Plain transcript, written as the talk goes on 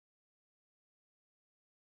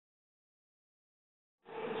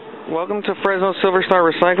Welcome to Fresno Silver Star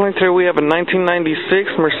Recycling. Today we have a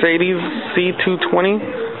 1996 Mercedes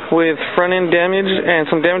C220 with front end damage and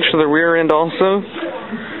some damage to the rear end also.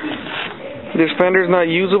 This fender is not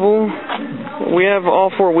usable. We have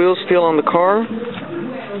all four wheels still on the car.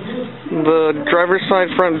 The driver's side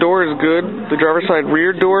front door is good. The driver's side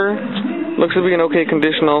rear door looks to be in okay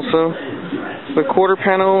condition also. The quarter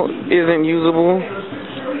panel isn't usable.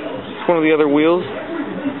 It's one of the other wheels.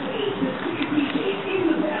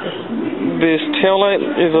 This taillight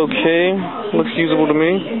is okay, looks usable to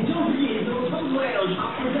me.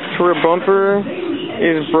 Rear bumper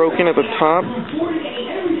is broken at the top.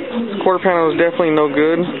 This quarter panel is definitely no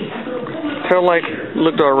good. Taillight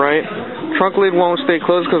looked alright. Trunk lid won't stay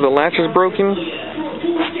closed because the latch is broken.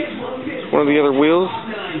 It's one of the other wheels.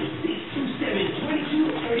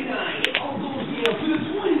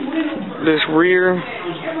 This rear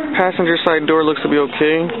passenger side door looks to be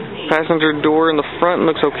okay. Passenger door in the front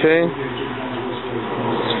looks okay.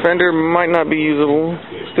 Fender might not be usable.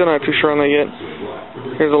 Still not too sure on that yet.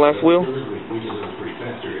 Here's the last wheel.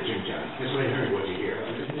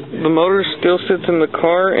 The motor still sits in the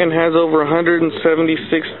car and has over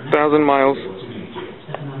 176,000 miles.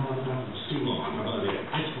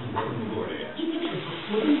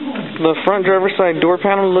 The front driver's side door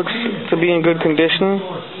panel looks to be in good condition.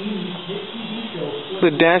 The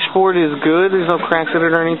dashboard is good. There's no cracks in it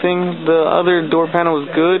or anything. The other door panel is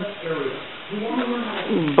good.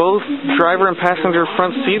 Both driver and passenger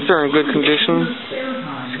front seats are in good condition.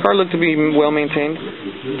 This car looked to be well maintained.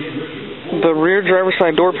 The rear driver's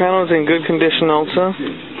side door panel is in good condition also.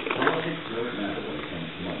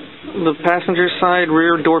 The passenger side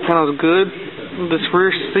rear door panel is good. This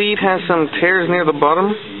rear seat has some tears near the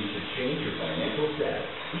bottom.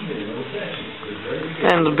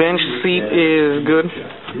 And the bench seat is good.